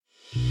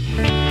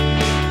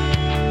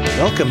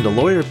Welcome to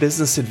Lawyer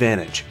Business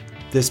Advantage.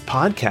 This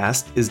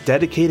podcast is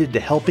dedicated to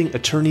helping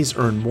attorneys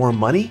earn more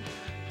money,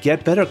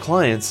 get better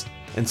clients,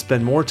 and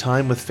spend more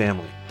time with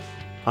family.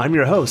 I'm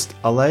your host,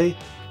 Alay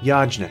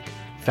Yajnik,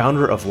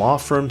 founder of Law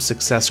Firm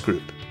Success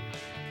Group.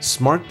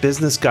 Smart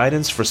business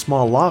guidance for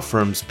small law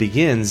firms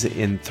begins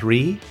in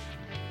 3,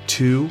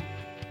 2,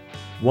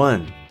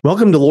 1.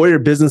 Welcome to Lawyer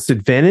Business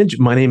Advantage.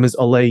 My name is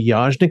Alay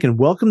Yajnik, and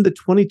welcome to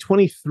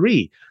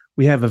 2023.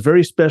 We have a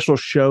very special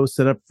show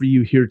set up for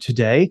you here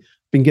today.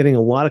 Been getting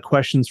a lot of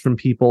questions from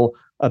people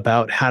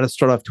about how to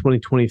start off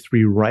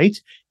 2023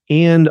 right,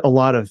 and a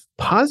lot of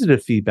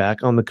positive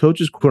feedback on the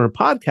Coach's Corner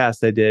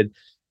podcast I did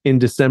in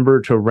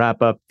December to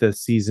wrap up the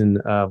season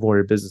of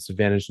Lawyer Business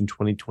Advantage in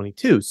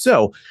 2022.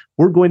 So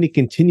we're going to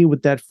continue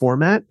with that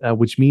format,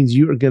 which means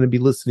you are going to be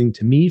listening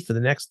to me for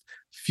the next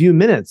few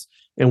minutes,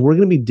 and we're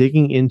going to be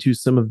digging into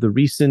some of the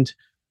recent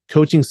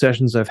coaching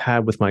sessions I've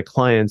had with my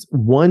clients,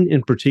 one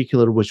in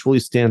particular, which really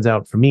stands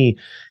out for me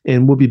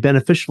and will be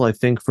beneficial, I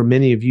think, for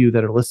many of you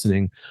that are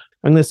listening.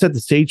 I'm going to set the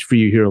stage for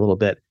you here a little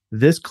bit.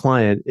 This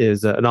client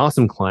is an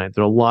awesome client.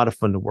 They're a lot of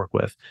fun to work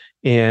with.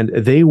 And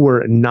they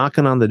were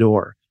knocking on the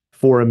door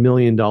for $1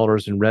 million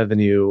in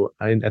revenue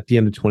at the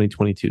end of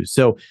 2022.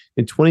 So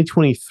in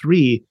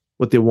 2023,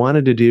 what they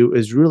wanted to do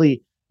is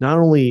really not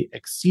only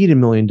exceed $1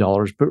 million,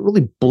 but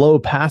really blow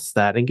past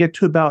that and get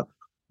to about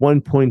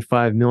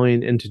 1.5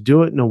 million, and to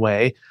do it in a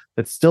way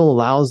that still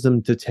allows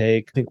them to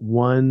take, I think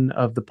one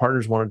of the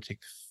partners wanted to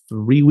take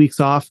 3 weeks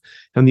off,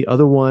 and the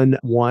other one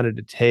wanted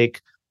to take,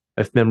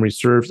 if memory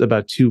serves,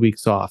 about 2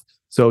 weeks off.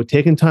 So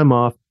taking time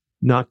off,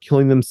 not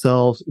killing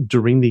themselves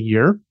during the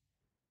year,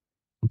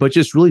 but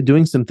just really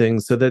doing some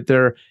things so that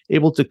they're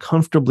able to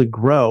comfortably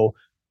grow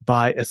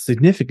by a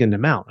significant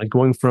amount, like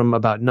going from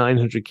about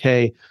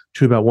 900K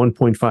to about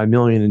 1.5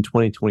 million in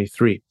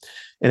 2023.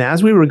 And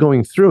as we were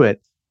going through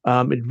it,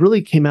 it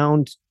really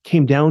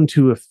came down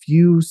to a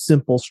few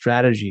simple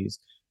strategies,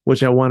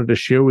 which I wanted to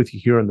share with you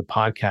here on the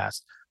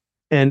podcast.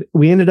 And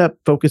we ended up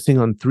focusing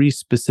on 3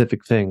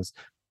 specific things.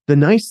 The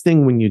nice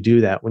thing when you do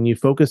that, when you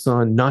focus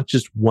on not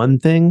just one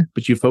thing,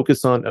 but you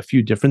focus on a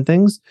few different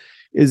things,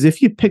 is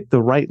if you pick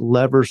the right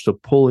levers to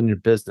pull in your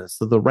business,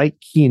 so the right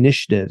key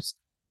initiatives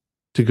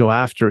to go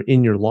after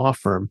in your law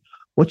firm,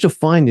 what you'll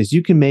find is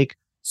you can make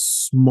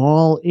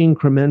small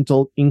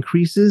incremental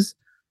increases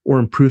or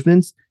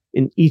improvements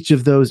in each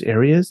of those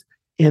areas.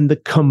 And the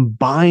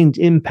combined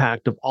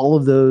impact of all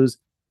of those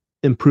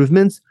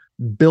improvements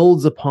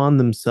builds upon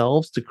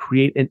themselves to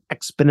create an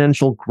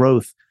exponential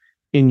growth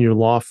in your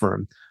law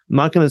firm. I'm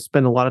not going to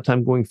spend a lot of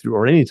time going through,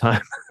 or any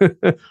time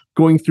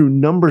going through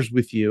numbers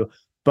with you,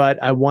 but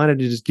I wanted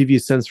to just give you a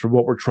sense for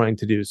what we're trying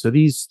to do. So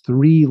these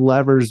 3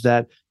 levers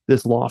that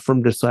this law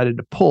firm decided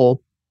to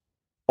pull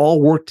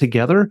all work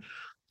together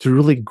to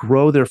really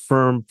grow their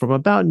firm from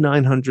about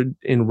 900K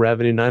in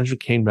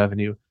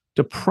revenue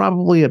to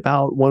probably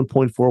about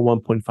 1.4,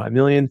 1.5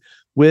 million,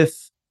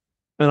 with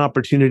an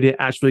opportunity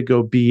to actually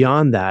go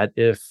beyond that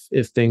if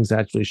things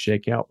actually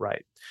shake out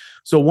right.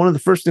 So one of the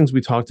first things we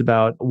talked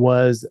about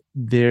was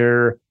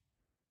their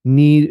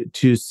need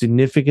to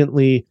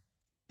significantly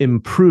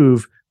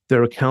improve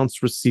their accounts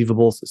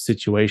receivables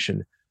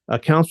situation.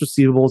 Accounts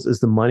receivables is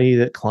the money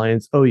that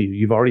clients owe you.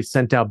 You've already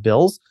sent out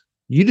bills.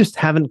 You just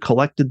haven't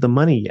collected the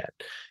money yet.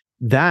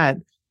 That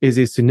is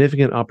a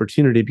significant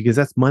opportunity because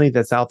that's money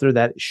that's out there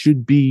that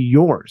should be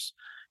yours.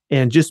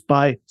 And just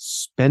by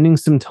spending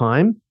some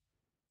time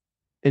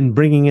and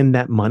bringing in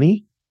that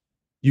money,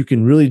 you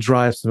can really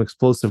drive some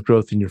explosive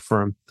growth in your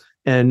firm.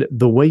 And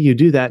the way you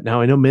do that,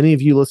 now I know many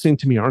of you listening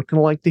to me aren't going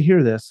to like to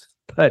hear this,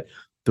 but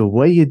the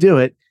way you do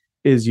it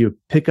is you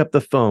pick up the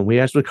phone. We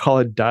actually call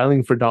it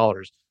dialing for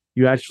dollars.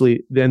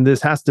 Then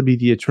this has to be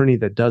the attorney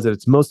that does it.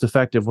 It's most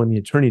effective when the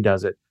attorney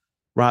does it,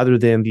 rather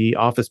than the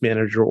office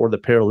manager or the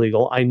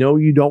paralegal. I know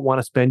you don't want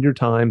to spend your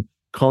time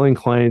calling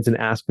clients and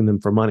asking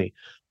them for money,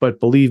 but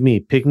believe me,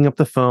 picking up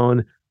the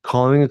phone,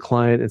 calling a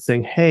client and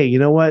saying, hey, you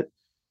know what?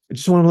 I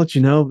just want to let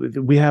you know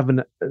that we have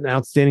an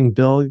outstanding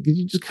bill. Could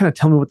you just kind of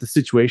tell me what the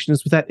situation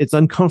is with that? It's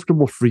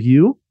uncomfortable for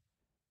you.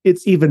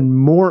 It's even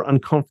more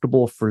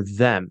uncomfortable for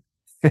them.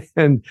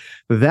 And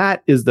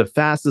that is the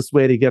fastest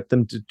way to get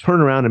them to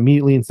turn around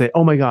immediately and say,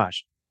 oh my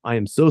gosh, I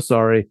am so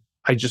sorry.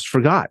 I just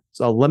forgot.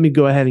 So let me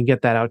go ahead and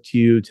get that out to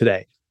you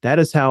today. That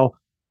is how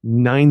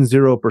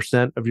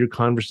 90% of your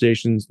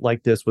conversations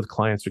like this with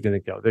clients are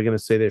going to go. They're going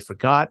to say they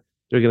forgot.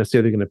 They're going to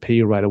say they're going to pay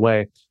you right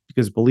away.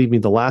 Because believe me,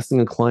 the last thing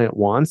a client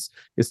wants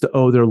is to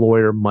owe their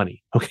lawyer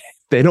money. Okay.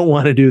 They don't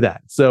want to do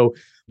that. So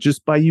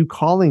just by you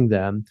calling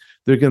them,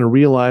 they're going to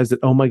realize that,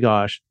 oh my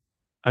gosh,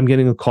 I'm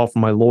getting a call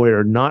from my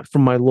lawyer, not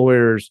from my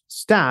lawyer's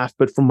staff,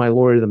 but from my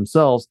lawyer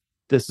themselves.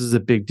 This is a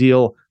big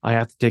deal. I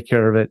have to take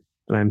care of it.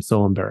 And I'm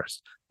so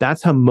embarrassed.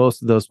 That's how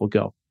most of those will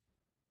go.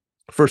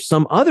 For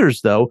some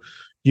others, though,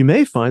 you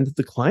may find that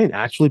the client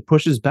actually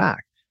pushes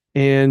back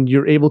and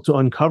you're able to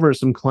uncover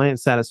some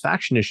client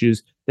satisfaction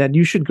issues that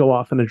you should go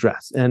off and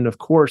address. And of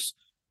course,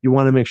 you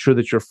want to make sure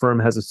that your firm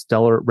has a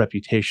stellar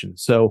reputation.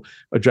 So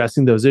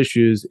addressing those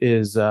issues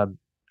is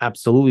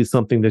absolutely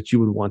something that you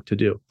would want to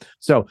do.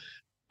 So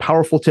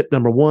powerful tip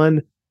number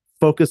one,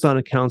 focus on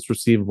accounts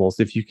receivables.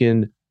 If you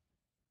can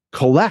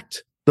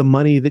collect the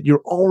money that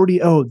you're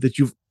already owed, that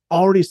you've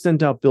already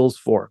sent out bills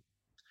for,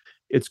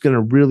 it's going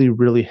to really,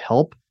 really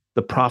help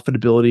the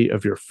profitability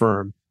of your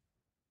firm.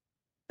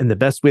 And the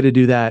best way to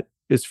do that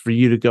is for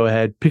you to go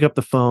ahead, pick up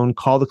the phone,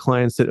 call the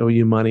clients that owe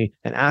you money,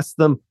 and ask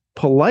them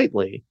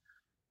politely,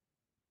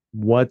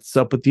 what's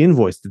up with the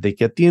invoice? Did they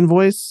get the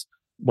invoice?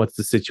 What's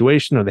the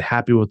situation? Are they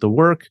happy with the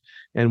work?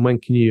 And when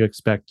can you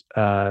expect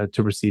to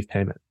receive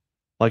payment?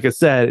 Like I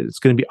said, it's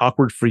going to be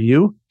awkward for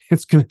you.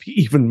 It's going to be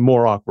even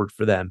more awkward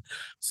for them.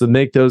 So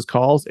make those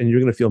calls and you're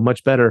going to feel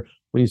much better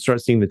when you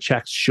start seeing the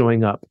checks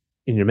showing up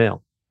in your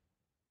mail.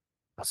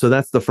 So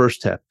that's the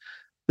first tip.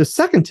 The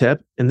second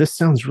tip, and this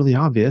sounds really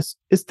obvious,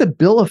 is to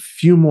bill a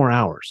few more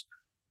hours.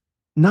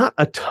 Not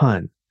a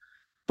ton,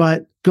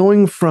 but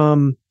going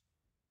from,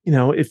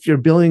 if you're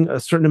billing a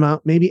certain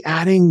amount, maybe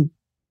adding,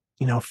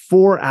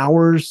 4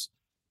 hours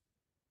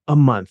a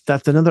month.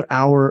 That's another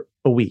hour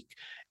a week.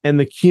 And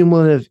the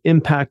cumulative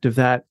impact of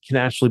that can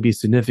actually be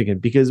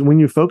significant because when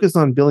you focus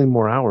on billing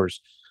more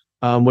hours,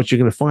 what you're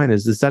going to find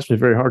is it's actually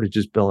very hard to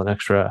just bill an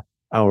extra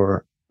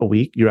hour a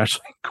week. You're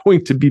actually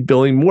going to be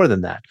billing more than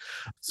that.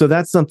 So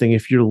that's something.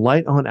 If you're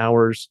light on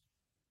hours,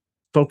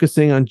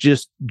 focusing on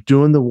just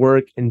doing the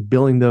work and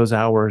billing those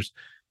hours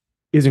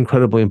is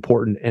incredibly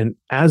important. And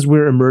as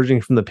we're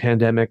emerging from the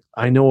pandemic,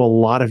 I know a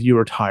lot of you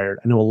are tired.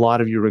 I know a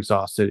lot of you are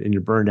exhausted and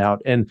you're burned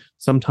out. And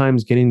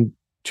sometimes getting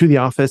to the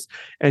office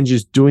and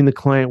just doing the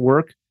client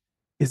work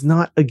is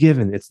not a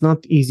given. It's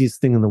not the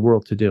easiest thing in the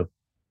world to do.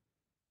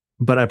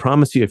 But I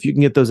promise you, if you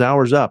can get those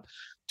hours up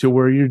to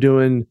where you're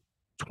doing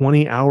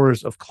 20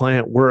 hours of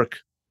client work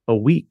a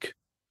week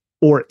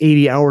or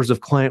 80 hours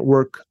of client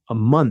work a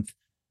month,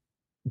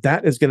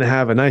 that is going to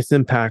have a nice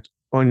impact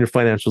on your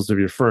financials of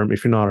your firm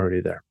if you're not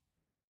already there.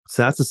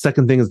 So that's the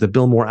second thing, is to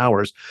bill more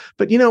hours.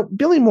 But,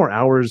 billing more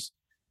hours,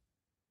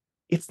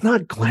 it's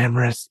not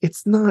glamorous.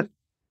 It's not,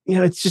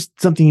 it's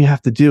just something you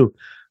have to do.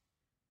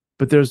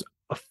 But there's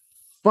a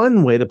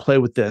fun way to play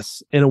with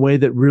this in a way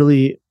that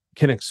really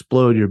can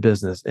explode your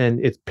business.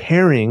 And it's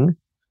pairing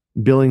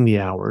billing the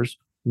hours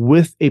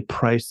with a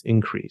price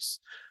increase.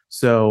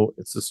 So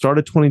it's the start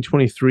of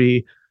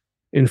 2023.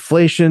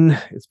 Inflation,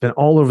 it's been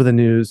all over the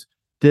news.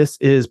 This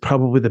is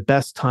probably the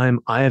best time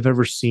I have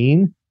ever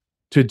seen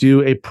to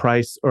do a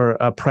price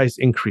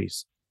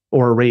increase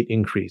or a rate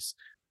increase.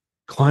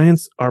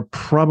 Clients are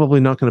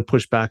probably not going to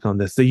push back on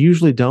this. They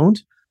usually don't,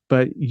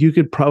 but you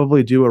could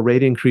probably do a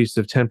rate increase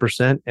of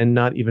 10% and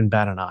not even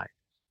bat an eye.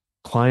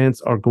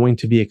 Clients are going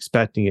to be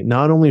expecting it,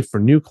 not only for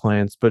new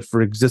clients, but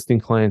for existing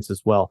clients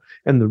as well.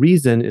 And the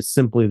reason is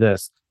simply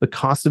this: the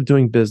cost of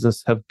doing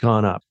business have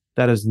gone up.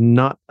 That is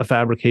not a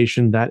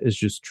fabrication. That is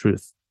just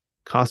truth.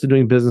 Cost of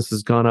doing business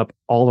has gone up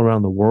all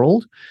around the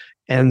world.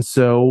 And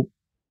so,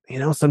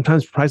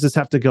 sometimes prices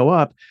have to go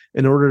up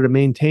in order to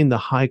maintain the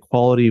high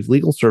quality of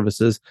legal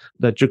services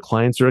that your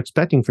clients are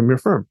expecting from your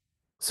firm.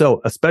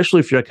 So, especially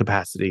if you're at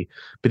capacity,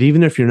 but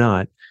even if you're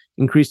not,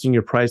 increasing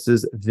your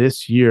prices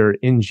this year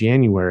in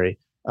January,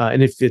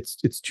 and if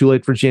it's too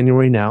late for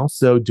January now,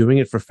 so doing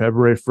it for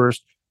February 1st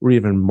or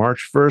even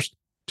March 1st,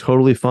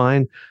 totally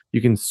fine.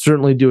 You can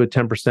certainly do a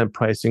 10%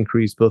 price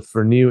increase both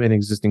for new and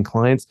existing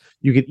clients.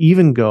 You could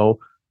even go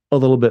a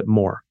little bit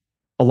more.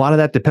 A lot of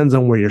that depends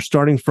on where you're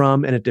starting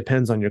from, and it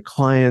depends on your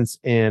clients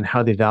and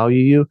how they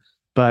value you.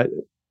 But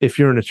if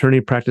you're an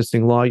attorney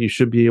practicing law, you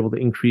should be able to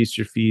increase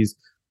your fees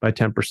by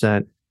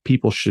 10%.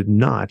 People should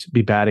not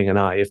be batting an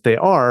eye. If they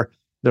are,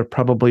 they're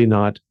probably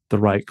not the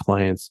right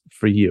clients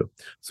for you.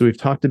 So we've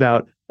talked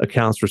about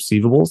accounts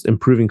receivables,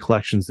 improving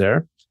collections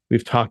there.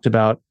 We've talked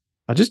about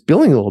just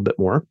billing a little bit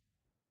more.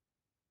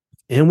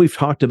 And we've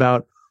talked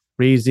about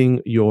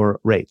raising your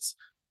rates.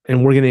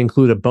 And we're going to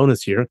include a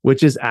bonus here,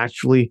 which is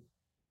actually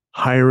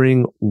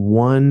hiring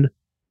one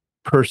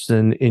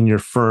person in your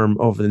firm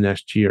over the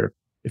next year.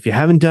 If you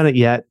haven't done it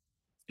yet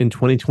in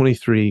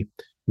 2023,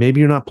 maybe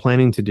you're not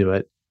planning to do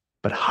it,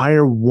 but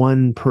hire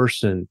one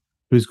person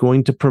who's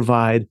going to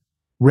provide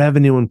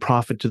revenue and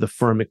profit to the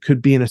firm. It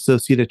could be an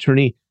associate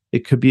attorney.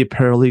 It could be a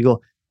paralegal.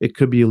 It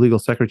could be a legal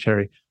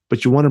secretary.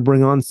 But you want to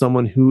bring on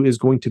someone who is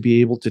going to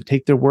be able to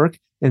take their work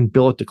and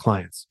bill it to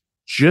clients.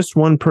 Just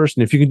one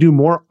person. If you can do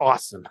more,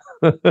 awesome.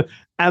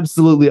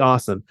 Absolutely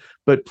awesome.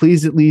 But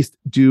please at least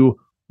do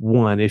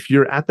one. If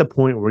you're at the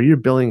point where you're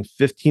billing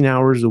 15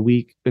 hours a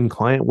week in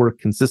client work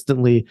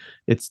consistently,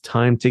 it's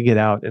time to get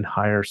out and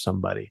hire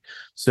somebody.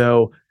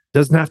 So it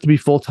doesn't have to be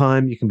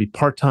full-time. You can be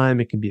part-time.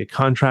 It can be a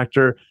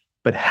contractor.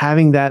 But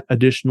having that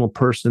additional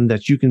person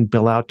that you can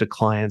bill out to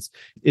clients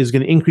is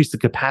going to increase the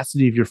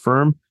capacity of your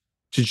firm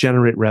to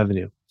generate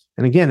revenue.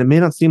 And again, it may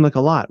not seem like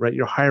a lot, right?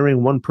 You're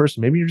hiring one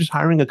person. Maybe you're just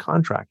hiring a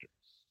contractor.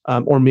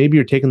 Or maybe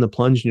you're taking the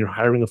plunge and you're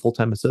hiring a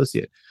full-time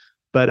associate.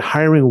 But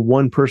hiring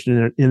one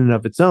person in and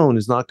of its own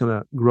is not going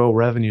to grow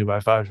revenue by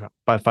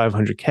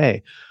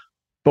 500K.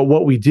 But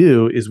what we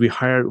do is we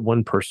hire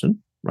one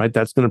person, right?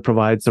 That's going to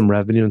provide some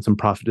revenue and some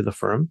profit to the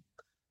firm.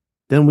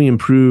 Then we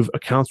improve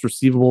accounts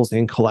receivables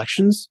and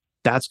collections.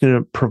 That's going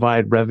to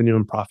provide revenue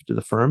and profit to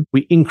the firm.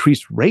 We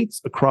increase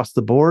rates across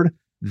the board.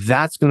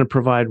 That's going to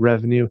provide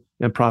revenue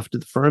and profit to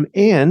the firm.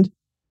 And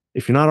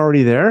if you're not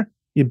already there,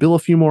 you bill a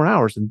few more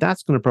hours, and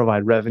that's going to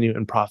provide revenue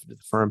and profit to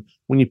the firm.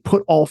 When you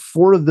put all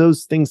four of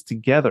those things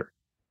together,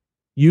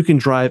 you can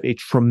drive a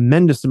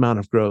tremendous amount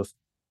of growth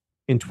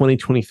in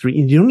 2023.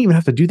 And you don't even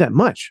have to do that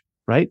much,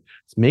 right?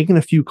 It's making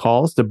a few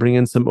calls to bring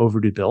in some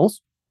overdue bills,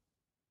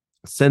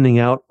 sending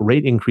out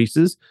rate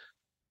increases,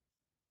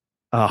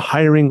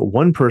 hiring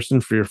one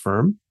person for your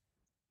firm,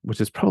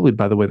 which is probably,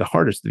 by the way, the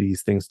hardest of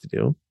these things to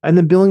do, and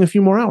then billing a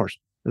few more hours.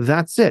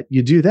 That's it.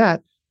 You do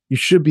that, you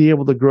should be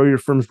able to grow your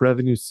firm's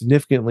revenue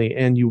significantly.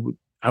 And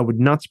I would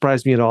not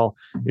surprise me at all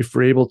if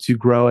we're able to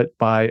grow it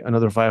by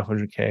another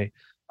 $500K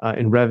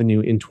in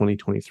revenue in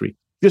 2023,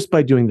 just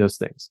by doing those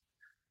things.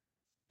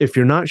 If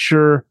you're not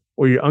sure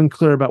or you're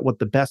unclear about what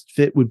the best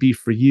fit would be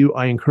for you,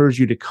 I encourage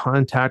you to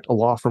contact a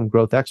law firm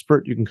growth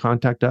expert. You can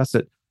contact us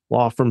at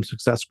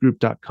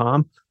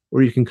lawfirmsuccessgroup.com,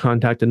 or you can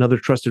contact another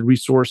trusted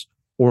resource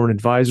or an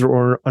advisor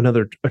or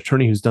another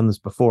attorney who's done this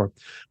before.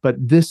 But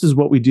this is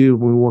what we do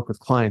when we work with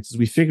clients, is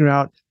we figure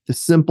out the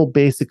simple,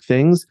 basic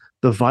things,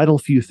 the vital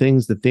few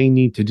things that they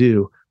need to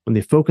do. When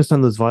they focus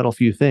on those vital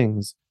few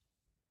things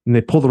and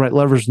they pull the right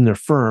levers in their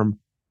firm,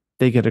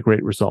 they get a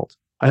great result.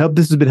 I hope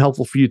this has been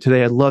helpful for you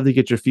today. I'd love to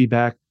get your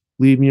feedback.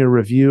 Leave me a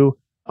review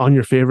on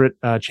your favorite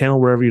channel,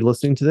 wherever you're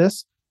listening to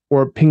this,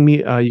 or ping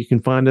me. You can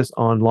find us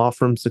on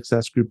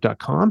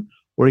lawfirmsuccessgroup.com,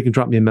 or you can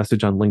drop me a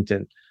message on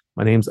LinkedIn.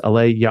 My name's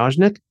Alay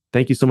Yajnik.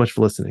 Thank you so much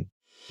for listening.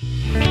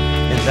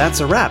 And that's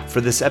a wrap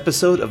for this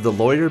episode of the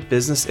Lawyer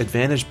Business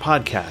Advantage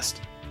podcast.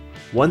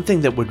 One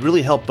thing that would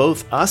really help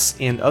both us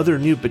and other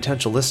new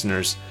potential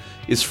listeners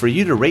is for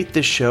you to rate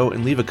this show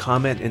and leave a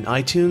comment in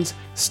iTunes,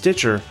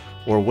 Stitcher,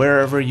 or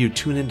wherever you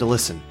tune in to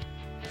listen.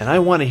 And I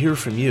want to hear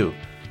from you,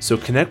 so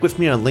connect with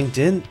me on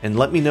LinkedIn and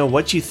let me know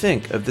what you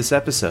think of this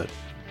episode.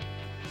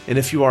 And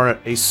if you are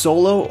a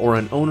solo or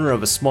an owner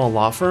of a small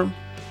law firm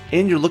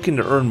and you're looking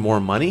to earn more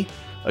money,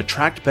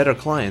 attract better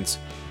clients,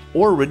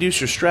 or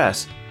reduce your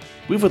stress,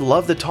 we would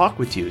love to talk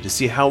with you to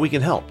see how we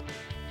can help.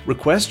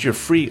 Request your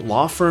free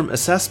law firm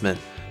assessment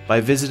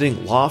by visiting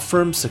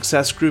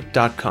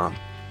lawfirmsuccessgroup.com.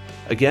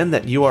 Again,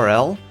 that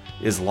URL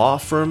is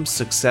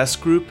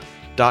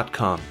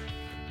lawfirmsuccessgroup.com.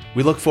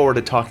 We look forward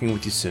to talking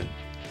with you soon.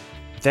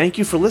 Thank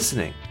you for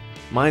listening.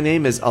 My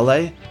name is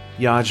Alay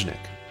Yajnik.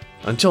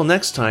 Until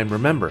next time,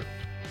 remember,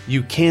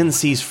 you can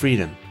seize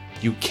freedom.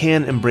 You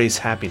can embrace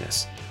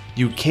happiness.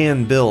 You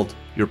can build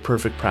your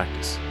perfect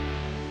practice.